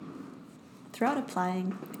throughout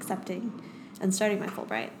applying, accepting, and starting my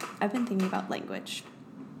Fulbright, I've been thinking about language.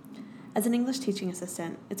 As an English teaching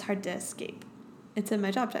assistant, it's hard to escape. It's in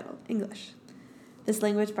my job title, English. This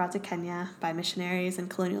language brought to Kenya by missionaries and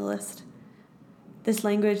colonialists. This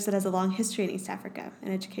language that has a long history in East Africa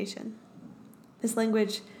in education. This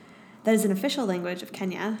language that is an official language of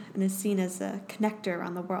Kenya and is seen as a connector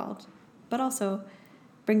around the world, but also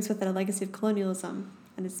brings with it a legacy of colonialism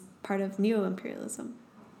and is part of neo-imperialism.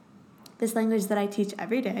 This language that I teach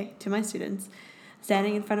every day to my students,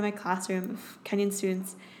 standing in front of my classroom of Kenyan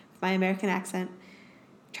students with my American accent,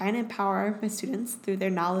 trying to empower my students through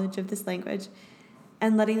their knowledge of this language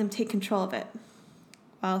and letting them take control of it,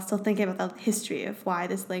 while still thinking about the history of why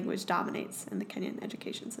this language dominates in the Kenyan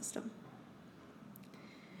education system.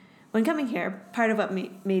 When coming here, part of what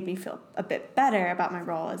made me feel a bit better about my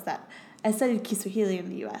role is that I studied Kiswahili in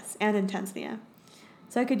the US and in Tanzania,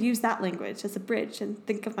 so I could use that language as a bridge and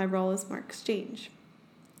think of my role as more exchange,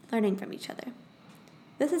 learning from each other.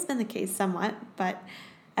 This has been the case somewhat, but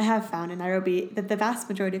I have found in Nairobi that the vast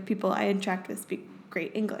majority of people I interact with speak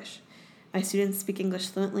great English. My students speak English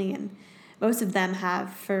fluently, and most of them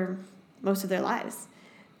have for most of their lives.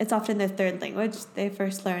 It's often their third language. They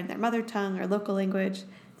first learn their mother tongue or local language,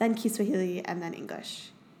 then Kiswahili, and then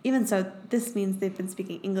English. Even so, this means they've been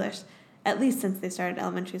speaking English at least since they started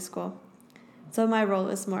elementary school. So my role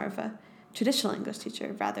is more of a traditional English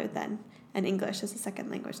teacher rather than an English as a second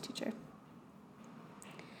language teacher.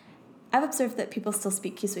 I've observed that people still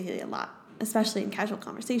speak Kiswahili a lot, especially in casual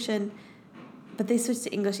conversation, but they switch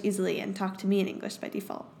to English easily and talk to me in English by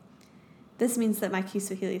default. This means that my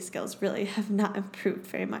Kiswahili skills really have not improved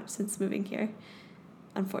very much since moving here,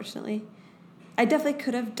 unfortunately. I definitely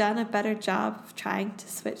could have done a better job of trying to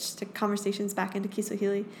switch to conversations back into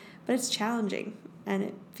Kiswahili, but it's challenging, and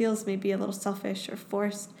it feels maybe a little selfish or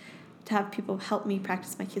forced to have people help me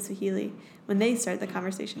practice my Kiswahili when they start the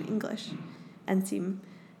conversation in English and seem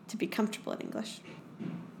to be comfortable in English.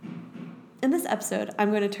 In this episode,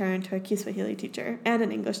 I'm going to turn to a Kiswahili teacher and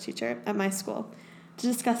an English teacher at my school to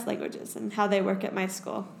discuss languages and how they work at my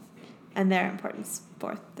school and their importance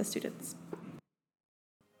for the students.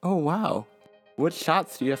 Oh, wow. What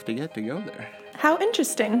shots do you have to get to go there? How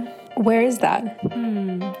interesting. Where is that?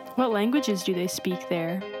 What languages do they speak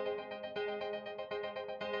there?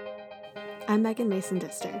 I'm Megan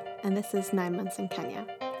Mason-Dister, and this is 9 Months in Kenya,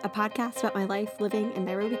 a podcast about my life living in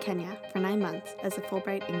Nairobi, Kenya for 9 months as a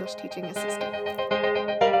Fulbright English teaching assistant.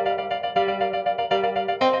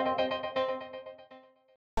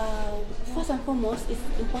 First and foremost, it's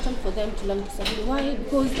important for them to learn Kiswahili. Why?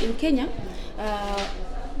 Because in Kenya,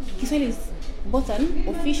 Kiswahili is both an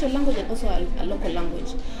official language and also a local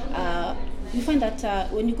language. You find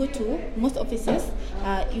that when you go to most offices,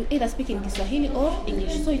 you either speak in Kiswahili or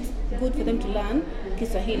English. So it's good for them to learn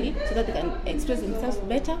Kiswahili so that they can express themselves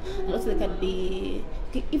better, and also they can be,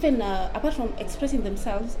 even apart from expressing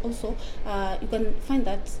themselves, also you can find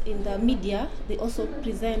that in the media they also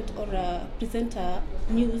present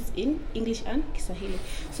news in English and Kiswahili.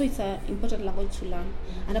 So it's an important language to learn.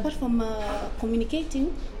 And apart from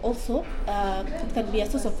communicating, also it can be a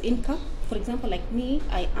source of income. For example, like me,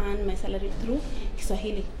 I earn my salary through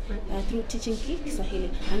Kiswahili, through teaching Kiswahili,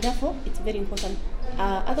 and therefore it's very important.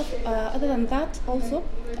 Other than that, also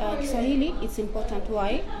Kiswahili it's important.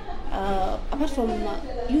 Why? Apart from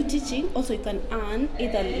you teaching, also you can earn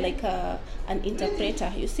either like an interpreter.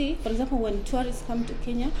 You see, for example, when tourists come to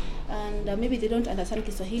Kenya and maybe they don't understand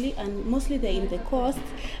Kiswahili, and mostly they're in the coast,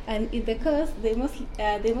 and in the coast they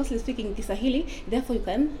mostly speak in Kiswahili. Therefore, you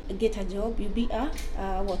can get a job. You be a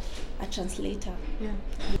translator. Yeah.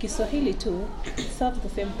 Kiswahili too serves the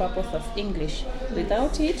same purpose as English.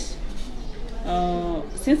 Without it,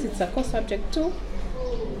 since it's a core subject too,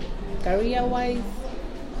 career-wise,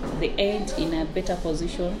 they end in a better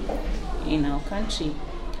position in our country.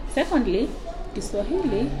 Secondly,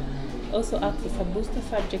 Kiswahili also acts as a booster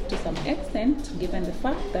subject to some extent, given the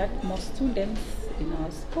fact that most students in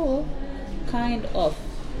our school kind of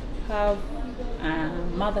have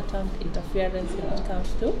mother tongue interference when it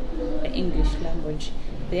comes to the English language.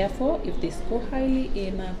 Therefore, if they score highly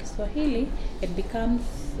in Kiswahili, it becomes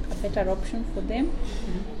a better option for them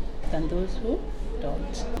than those who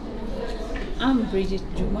don't. I'm Bridget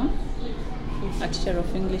Juma, a teacher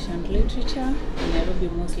of English and Literature in Nairobi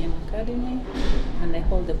Muslim Academy, and I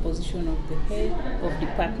hold the position of the head of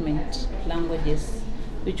Department Languages,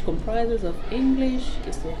 which comprises of English,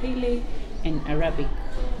 Kiswahili, and Arabic.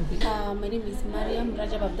 My name is Mariam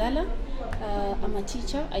Rajab Abdallah. I'm a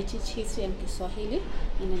teacher. I teach history and Kiswahili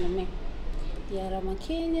in NMA. Yeah, I'm a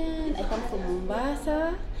Kenyan. I come from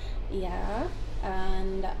Mombasa. Yeah.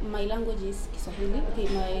 and my language is Kiswahili. Okay,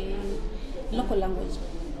 my local language,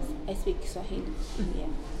 I speak Kiswahili. Yeah.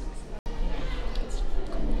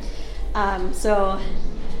 So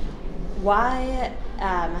why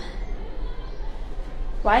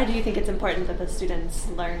do you think it's important that the students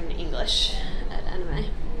learn English at NMA?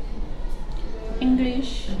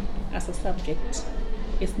 English as a subject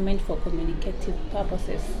is meant for communicative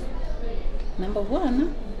purposes. Number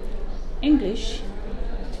one, English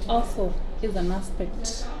also is an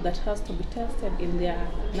aspect that has to be tested in their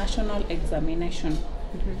national examination.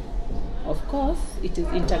 Of course, it is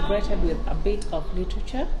integrated with a bit of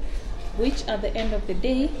literature, which at the end of the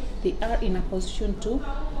day, they are in a position to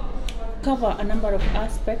cover a number of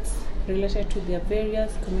aspects related to their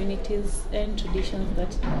various communities and traditions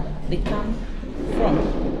that they come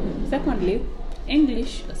from. Secondly,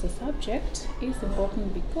 English as a subject is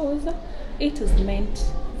important because it is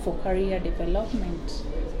meant for career development.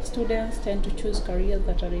 Students tend to choose careers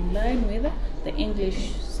that are in line with the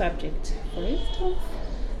English subject. For instance,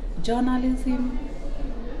 journalism,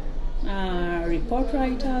 report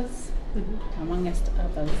writers, amongst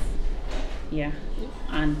others. Yeah,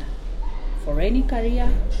 and for any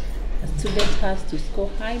career, a student has to score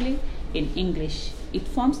highly in English. It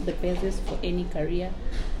forms the basis for any career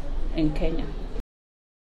in Kenya.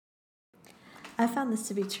 I found this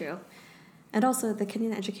to be true. And also, the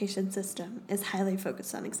Kenyan education system is highly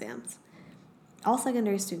focused on exams. All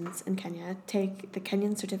secondary students in Kenya take the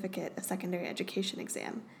Kenyan Certificate of Secondary Education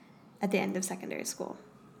exam at the end of secondary school.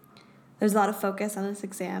 There's a lot of focus on this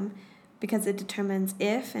exam because it determines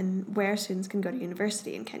if and where students can go to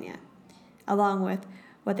university in Kenya, along with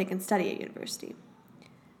what they can study at university.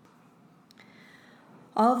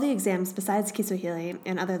 All of the exams besides Kiswahili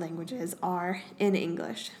and other languages are in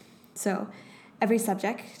English. So every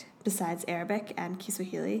subject besides Arabic and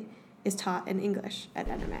Kiswahili is taught in English at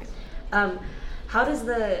NMA. How does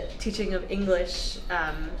the teaching of English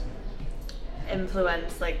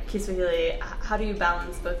influence Kiswahili? How do you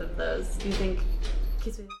balance both of those? Do you think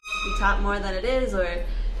Kiswahili should be taught more than it is, or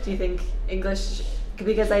do you think English?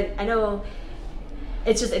 Because I know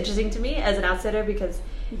it's just interesting to me as an outsider because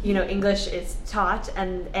English is taught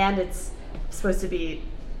and it's supposed to be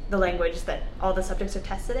the language that all the subjects are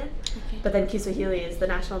tested in. Okay. But then Kiswahili is the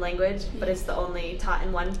national language, but it's the only taught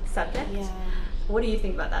in one subject. Yeah. What do you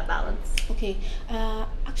think about that balance? Okay,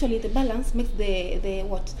 actually the balance makes the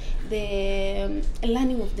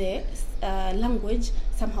learning of the language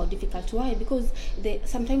somehow difficult. Why? Because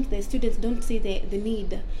sometimes the students don't see the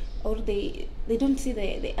need, or they don't see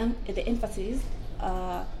the emphasis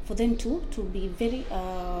for them to be very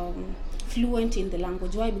fluent in the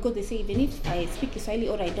language. Why? Because they say even if I speak Kiswahili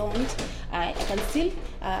or I don't, I can still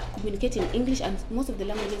communicate in English, and most of the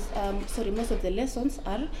lessons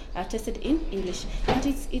are tested in English. But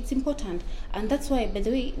it's important, and that's why, by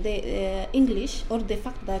the way, the English, or the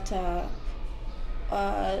fact that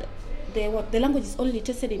the language is only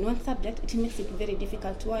tested in one subject, it makes it very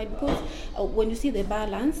difficult. Why? Because when you see the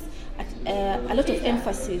balance, a lot of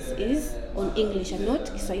emphasis is on English and not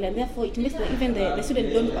Kiswahili, and therefore it makes even the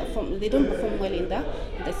students don't perform well in the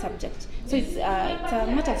subject. So it's a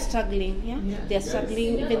matter of struggling. Yeah, they are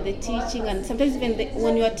struggling, even the teaching, and sometimes even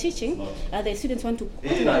when you are teaching, the students want to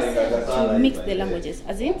mix the languages,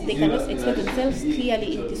 as in they cannot express themselves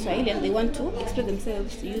clearly in Kiswahili, and they want to express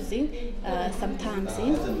themselves using some terms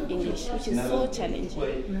in English, which is so challenging.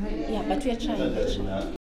 Yeah, but we are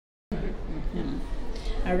trying.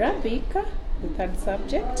 Arabic, the third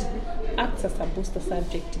subject, acts as a booster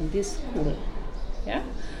subject in this school. Yeah.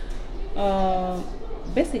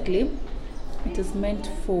 Basically, it is meant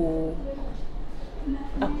for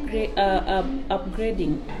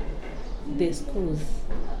upgrading the schools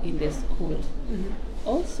in the school.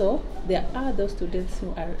 Also, there are those students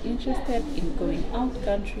who are interested in going out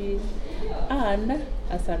countries, and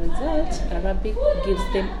as a result, Arabic gives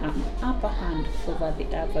them an upper hand over the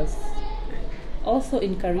others. Also,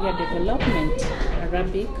 in career development,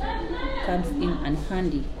 Arabic comes in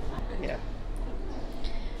handy. Yeah.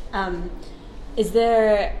 Are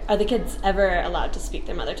the kids ever allowed to speak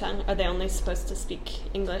their mother tongue? Are they only supposed to speak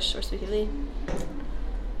English or Swahili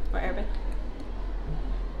or Arabic?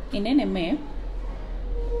 In NMA,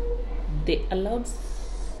 the allowed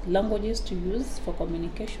languages to use for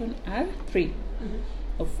communication are 3,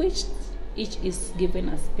 of which each is given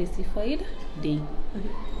a specified day.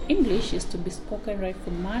 English is to be spoken right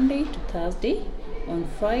from Monday to Thursday. On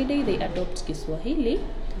Friday, they adopt Kiswahili,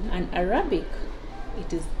 and Arabic,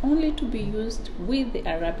 it is only to be used with the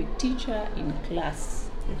Arabic teacher in class.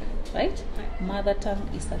 Right? Mother tongue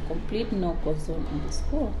is a complete no-go zone in the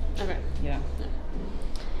school. Okay. Yeah.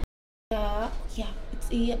 Yeah,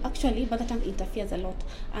 actually mother tongue interferes a lot.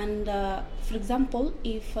 And for example,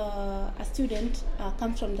 if a student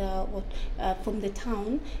comes from the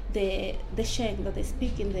town, the Sheng that they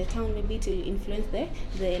speak in the town, maybe it will influence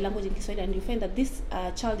the language in Kiswahili, and you find that this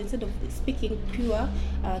child, instead of speaking pure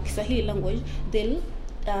Kiswahili language, they'll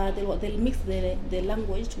mix the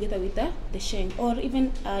language together with the Sheng, or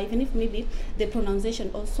even if maybe the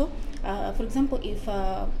pronunciation also. For example, if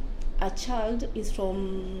a child is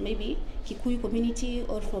from maybe Kikuyu community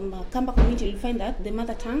or from Kamba community, you'll find that the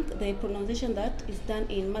mother tongue, the pronunciation that is done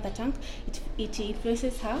in mother tongue, it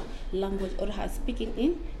influences her language or her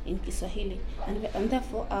speaking in Kiswahili, and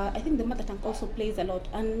therefore I think the mother tongue also plays a lot.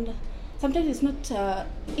 And sometimes it's not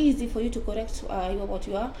easy for you to correct what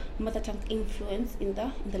your mother tongue influence in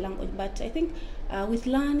the language, but I think with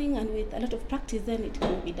learning and with a lot of practice, then it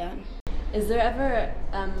can be done. Is there ever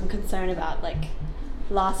concern about like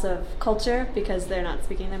loss of culture because they're not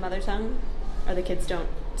speaking their mother tongue, or the kids don't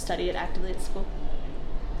study it actively at school?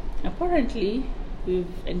 Apparently,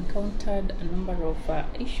 we've encountered a number of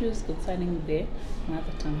issues concerning the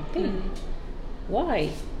mother tongue thing.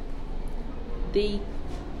 Why? They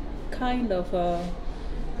kind of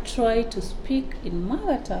try to speak in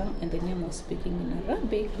mother tongue in the name of speaking in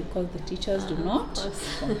Arabic because the teachers do not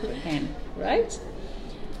comprehend, right?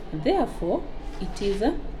 Therefore, it is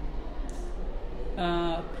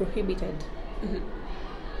prohibited.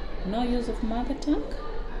 No use of mother tongue,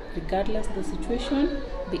 regardless the situation,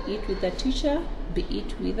 be it with a teacher, be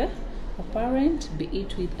it with a parent, be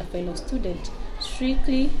it with a fellow student.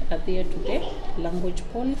 Strictly adhere to the language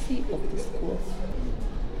policy of the school.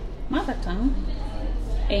 Mother tongue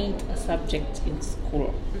ain't a subject in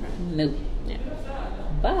school, no. Yeah.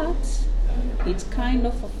 But it kind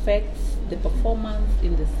of affects the performance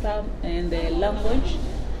in the language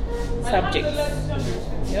subjects.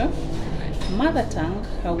 Yeah? Mother tongue,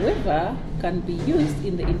 however, can be used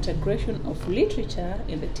in the integration of literature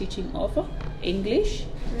in the teaching of English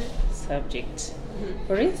subject.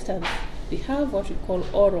 For instance, we have what we call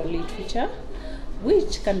oral literature,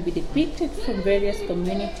 which can be depicted from various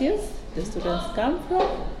communities the students come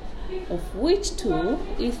from, of which two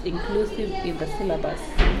is inclusive in the syllabus.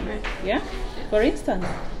 Yeah? For instance,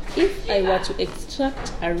 if I were to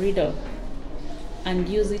extract a riddle and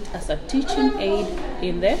use it as a teaching aid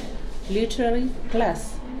in the literary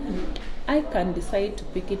class, I can decide to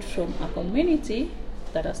pick it from a community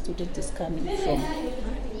that a student is coming from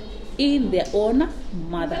in their own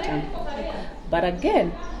mother tongue. But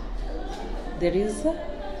again, there is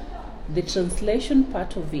the translation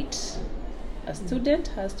part of it. A student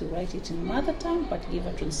has to write it in mother tongue but give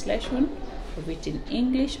a translation of it in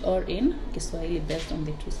English or in Kiswahili based on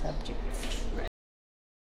the two subjects.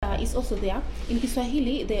 Is also there. In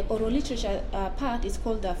Kiswahili, the oral literature part is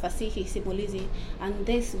called the fasihi simulizi, and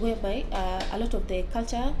this whereby a lot of the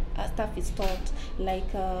culture stuff is taught,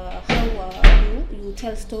 like how you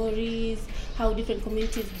tell stories, how different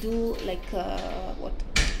communities do, like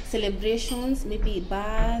celebrations, maybe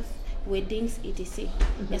birth, weddings, etc.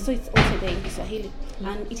 Yeah, so it's also there in Kiswahili,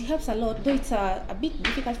 and it helps a lot, though it's a bit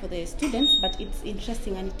difficult for the students, but it's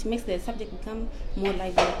interesting and it makes the subject become more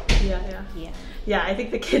lively. Yeah, I think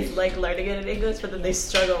the kids like learning it in English, but then they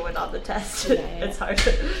struggle with on the test. It's hard.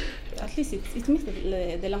 At least it makes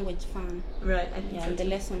the language fun. Right, I think so and the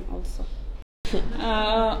lesson also.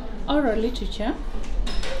 Oral literature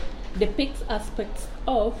depicts aspects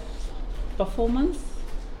of performance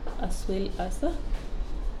as well as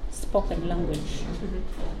spoken language.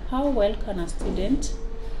 How well can a student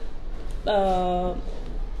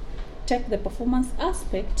take the performance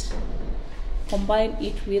aspect, combine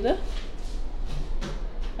it with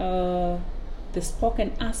the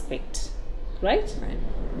spoken aspect, right?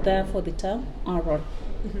 Therefore the term oral.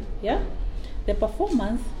 Yeah, the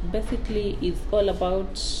performance basically is all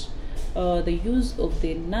about the use of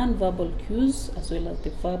the non-verbal cues as well as the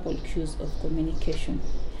verbal cues of communication.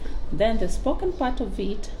 Then the spoken part of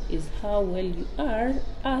it is how well you are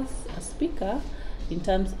as a speaker in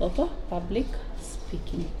terms of public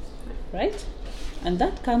speaking, right? And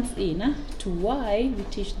that comes in to why we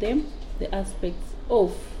teach them the aspects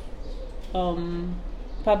of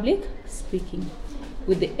public speaking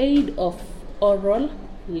with the aid of oral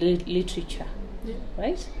literature,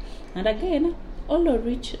 right? And again, oral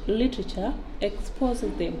literature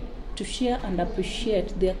exposes them to share and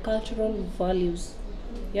appreciate their cultural values,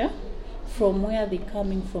 yeah, from where they're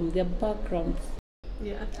coming from, their backgrounds.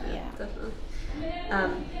 Yeah, definitely.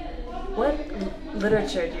 What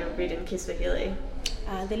literature do you read in Kiswahili?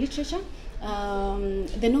 The literature,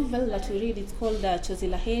 the novel that we read, it's called Chozi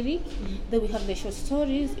la Heri. Then we have the short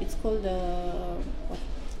stories. It's called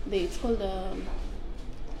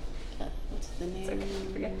the name.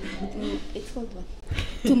 Forget. It's called what?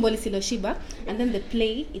 Tumbo Lisiloshiba. And then the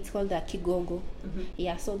play, it's called Kigogo.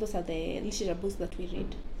 Yeah, so those are the literature books that we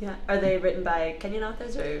read. Yeah. Are they written by Kenyan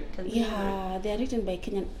authors or Tanzanian? Yeah, they are written by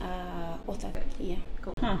Kenyan authors. Yeah.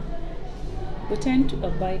 Cool. We tend to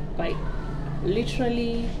abide by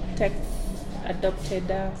literally texts adopted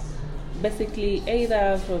basically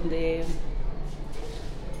either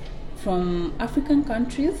from African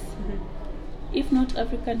countries, if not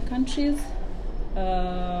African countries,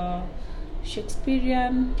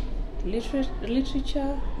 Shakespearean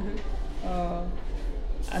literature,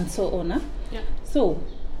 and so on. Yeah. So,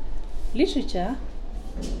 literature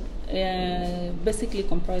basically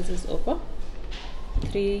comprises of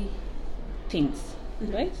three things,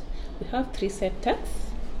 right? We have three set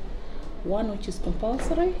texts, one which is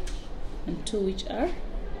compulsory, and two which are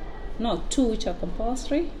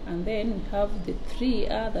compulsory, and then we have the three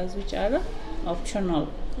others which are optional.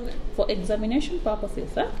 Okay. For examination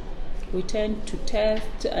purposes, we tend to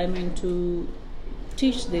to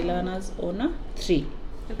teach the learners on three.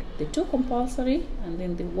 Okay. The two compulsory and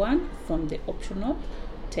then the one from the optional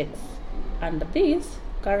text. And these,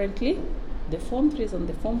 currently, the Form 3s and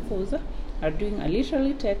the Form 4s are doing a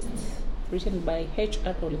literary text written by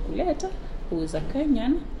H.R. Ole Kulet, who is a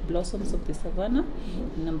Kenyan, Blossoms of the Savannah.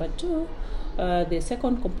 Number 2, the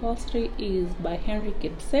second compulsory is by Henry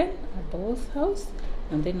Gibson at Bowles House.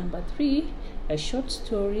 And then number 3, a short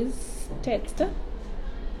stories text,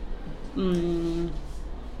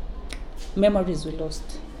 Memories We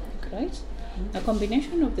Lost, right? A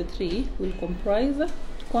combination of the three will comprise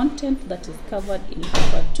content that is covered in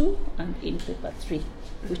paper 2 and in paper 3,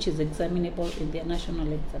 which is examinable in their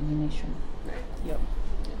national examination. Right.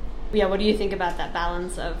 Yeah, what do you think about that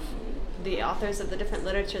balance of the authors of the different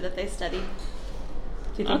literature that they study?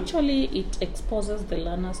 Do you think Actually, it exposes the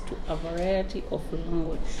learners to a variety of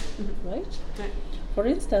language, right? Right. For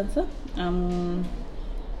instance,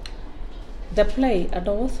 the play A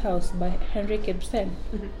Doll's House by Henry Gibson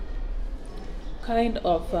kind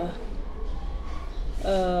of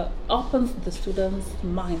opens the students'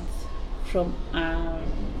 minds from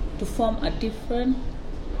to form a different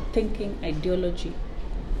thinking ideology.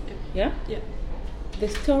 Yeah? Yeah. The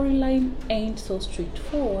storyline ain't so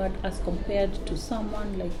straightforward as compared to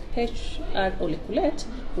someone like H.R. Ole Kulet,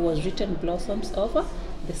 who was written Blossoms of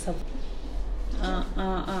the Savannah.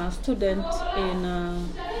 A student in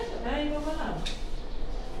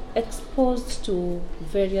exposed to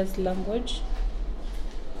various language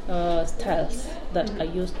styles that are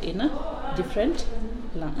used in different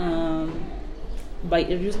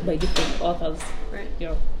used by different authors. Right.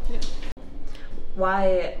 Yeah. Yeah.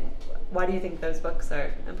 Why do you think those books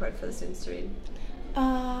are important for the students to read?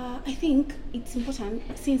 I think it's important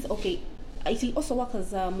since it will also work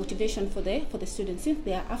as a motivation for the students, since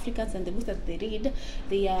they are Africans and the books that they read,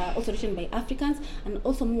 they are also written by Africans, and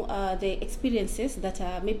also the experiences that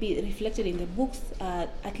are maybe reflected in the books,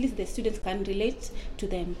 at least the students can relate to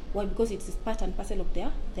them. Why? Because it is part and parcel of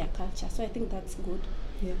their culture. So I think that's good.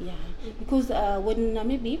 Yeah. Because when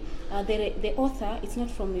maybe the author, it's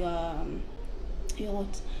not from your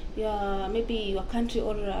maybe your country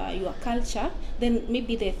or your culture, then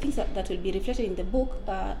maybe the things that will be reflected in the book,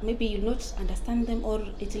 maybe you'll not understand them, or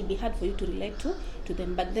it will be hard for you to relate to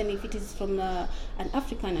them. But then if it is from an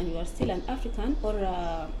African and you are still an African, or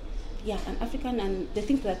an African, and the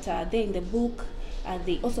things that are there in the book,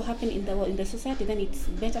 they also happen in the society, then it's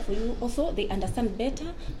better for you. Also, they understand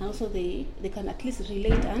better, and also they can at least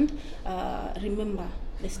relate and remember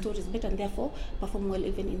the stories better, and therefore perform well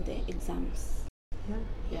even in the exams.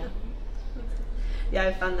 Yeah,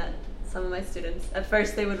 I found that some of my students, at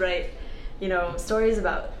first they would write, stories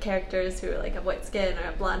about characters who have white skin or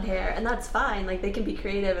have blonde hair, and that's fine. Like, they can be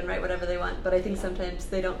creative and write whatever they want, but I think sometimes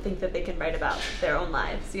they don't think that they can write about their own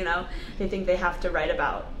lives, They think they have to write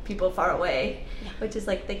about people far away, which is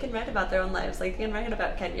they can write about their own lives. They can write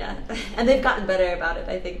about Kenya, and they've gotten better about it,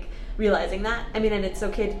 I think, realizing that. I mean, and it's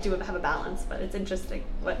okay to have a balance, but it's interesting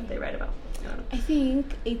what they write about. I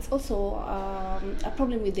think it's also a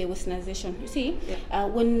problem with the westernization. You see,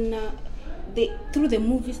 when through the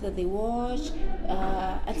movies that they watch,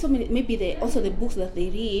 and so many, maybe also the books that they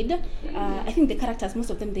read, I think the characters, most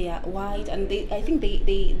of them, they are white, and I think they've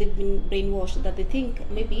been brainwashed that they think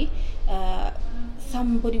maybe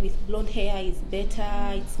somebody with blonde hair is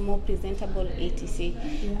better, it's more presentable, etc.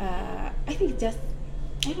 I think just,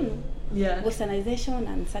 I don't know. westernization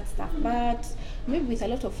and such stuff. But maybe with a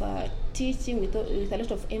lot of teaching, with a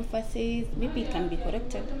lot of emphasis, maybe it can be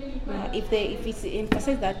corrected. If it's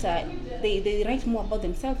emphasized that they write more about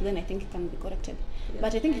themselves, then I think it can be corrected.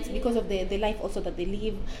 But I think it's because of the life also that they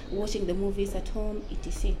live, watching the movies at home,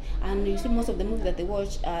 etc. And you see most of the movies that they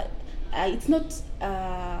watch, it's not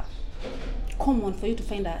common for you to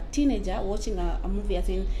find a teenager watching a movie as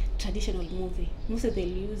in traditional movie. Mostly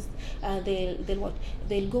they'll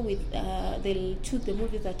go with they'll choose the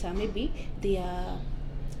movies that maybe they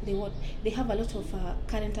have a lot of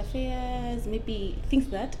current affairs, maybe things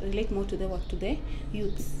that relate more to the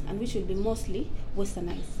youths, and which will be mostly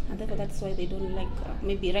westernized, and therefore that's why they don't like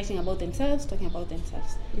maybe writing about themselves, talking about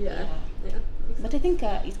themselves. Yeah. But I think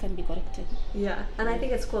it can be corrected. Yeah, and I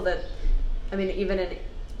think it's cool that, I mean, even in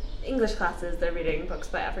English classes, they're reading books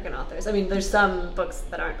by African authors. I mean, there's some books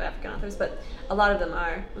that aren't by African authors, but a lot of them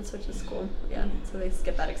are, which is cool. Yeah, so they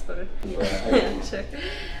get that exposure. Yeah, sure.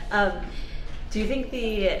 Do you think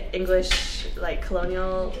the English, like,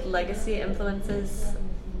 colonial legacy influences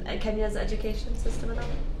Kenya's education system at all? I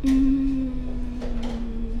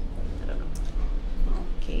don't know.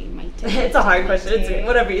 Okay, my turn. It's a hard question. It's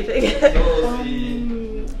whatever you think.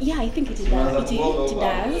 Yeah, I think it does. It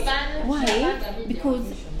does. Why? Because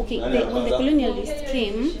when the colonialists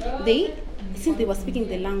came, since they were speaking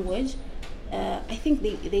the language, I think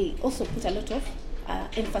they also put a lot of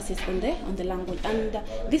emphasis on the language, and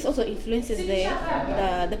this also influences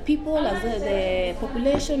the people as well, the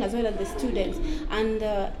population as well as the students. And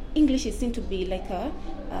English is seen to be like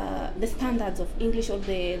the standards of English, or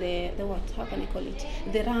the what? How can I call it?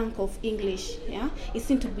 The rank of English, is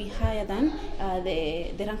seen to be higher than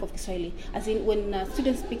the rank of Kiswahili. As in, when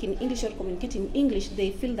students speak in English or communicate in English,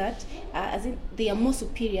 they feel that as in they are more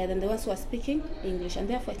superior than the ones who are speaking English, and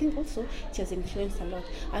therefore I think also it has influenced a lot.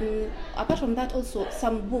 And apart from that, also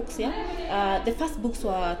some books, the first books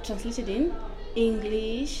were translated in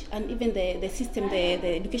English, and even the system,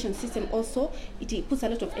 the education system also, it puts a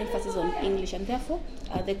lot of emphasis on English, and therefore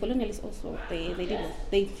the colonialists also they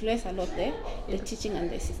influence a lot the teaching and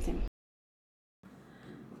the system.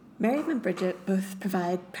 Miriam and Bridget both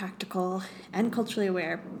provide practical and culturally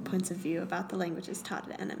aware points of view about the languages taught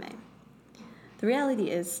at NMA. The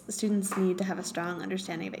reality is, students need to have a strong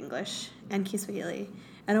understanding of English and Kiswahili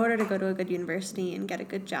in order to go to a good university and get a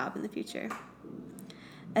good job in the future.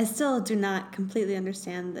 I still do not completely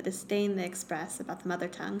understand the disdain they express about the mother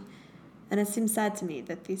tongue, and it seems sad to me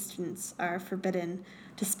that these students are forbidden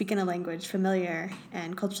to speak in a language familiar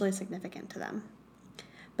and culturally significant to them.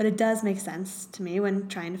 But it does make sense to me when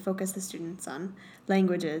trying to focus the students on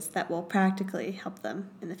languages that will practically help them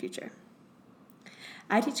in the future.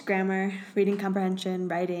 I teach grammar, reading comprehension,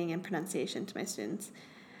 writing, and pronunciation to my students.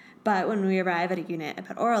 But when we arrive at a unit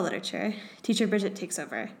about oral literature, teacher Bridget takes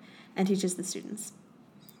over and teaches the students.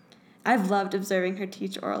 I've loved observing her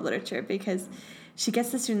teach oral literature because she gets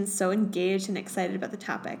the students so engaged and excited about the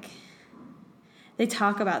topic. They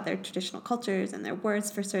talk about their traditional cultures and their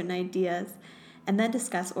words for certain ideas, and then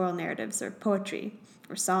discuss oral narratives or poetry,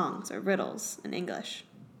 or songs or riddles in English.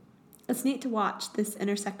 It's neat to watch this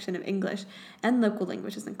intersection of English and local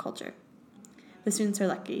languages and culture. The students are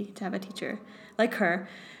lucky to have a teacher like her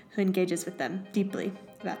who engages with them deeply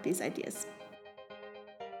about these ideas.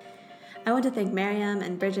 I want to thank Miriam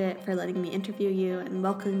and Bridget for letting me interview you and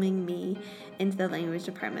welcoming me into the language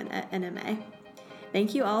department at NMA.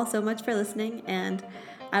 Thank you all so much for listening, and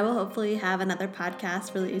I will hopefully have another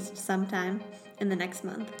podcast released sometime in the next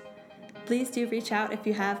month. Please do reach out if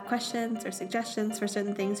you have questions or suggestions for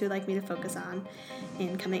certain things you'd like me to focus on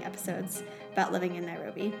in coming episodes about living in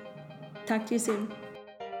Nairobi. Talk to you soon.